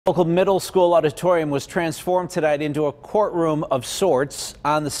Local middle school auditorium was transformed tonight into a courtroom of sorts.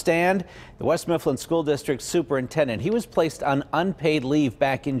 On the stand, the West Mifflin School District Superintendent. He was placed on unpaid leave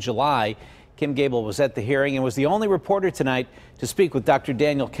back in July. Kim Gable was at the hearing and was the only reporter tonight to speak with Dr.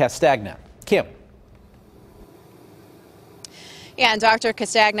 Daniel Castagna. Kim. Yeah, and Dr.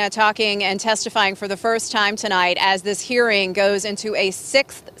 Castagna talking and testifying for the first time tonight as this hearing goes into a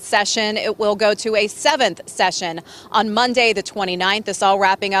 6th session. It will go to a 7th session on Monday, the 29th. This all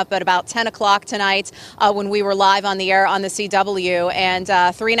wrapping up at about 10 o'clock tonight when we were live on the air on the CW. And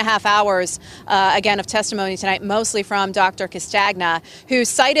 3.5 hours, again, of testimony tonight, mostly from Dr. Castagna, who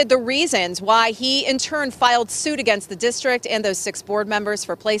cited the reasons why he in turn filed suit against the district and those 6 board members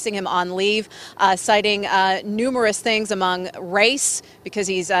for placing him on leave, citing numerous things among race, because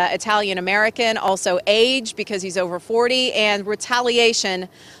he's Italian American, also age because he's over 40, and retaliation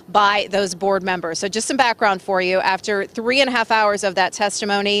by those board members. So just some background for you. After 3.5 hours of that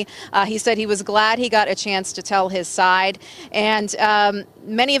testimony, he said he was glad he got a chance to tell his side. And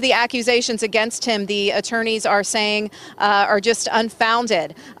many of the accusations against him, the attorneys are saying are just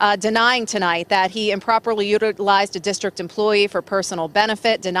unfounded, denying tonight that he improperly utilized a district employee for personal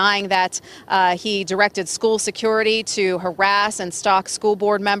benefit, denying that he directed school security to harass and stalk school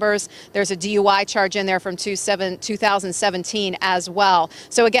board members. There's a DUI charge in there from 2017 as well.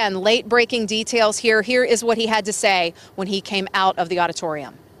 So again, late breaking details here. Here is what he had to say when he came out of the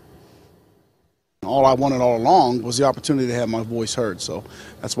auditorium. All I wanted all along was the opportunity to have my voice heard. So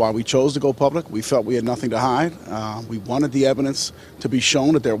that's why we chose to go public. We felt we had nothing to hide. We wanted the evidence to be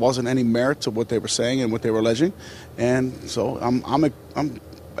shown that there wasn't any merit to what they were saying and what they were alleging. And so I'm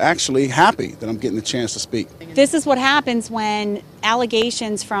actually happy that I'm getting the chance to speak. This is what happens when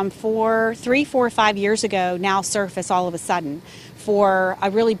allegations from 3, 4, 5 years ago now surface all of a sudden for a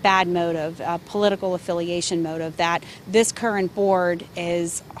really bad motive, a political affiliation motive that this current board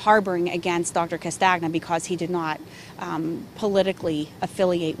is harboring against Dr. Castagna because he did not politically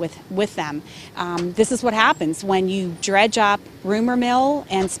affiliate with them. This is what happens when you dredge up rumor mill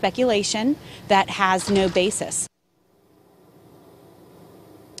and speculation that has no basis.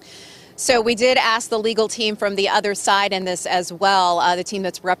 So we did ask the legal team from the other side in this as well, the team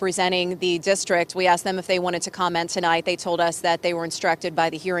that's representing the district. We asked them if they wanted to comment tonight. They told us that they were instructed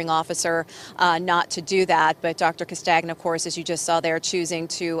by the hearing officer not to do that. But Dr. Castagna, of course, as you just saw there, choosing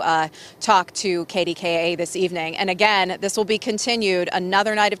to talk to KDKA this evening. And again, this will be continued,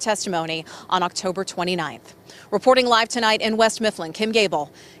 another night of testimony on October 29th. Reporting live tonight in West Mifflin, Kim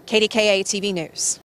Gable, KDKA-TV News.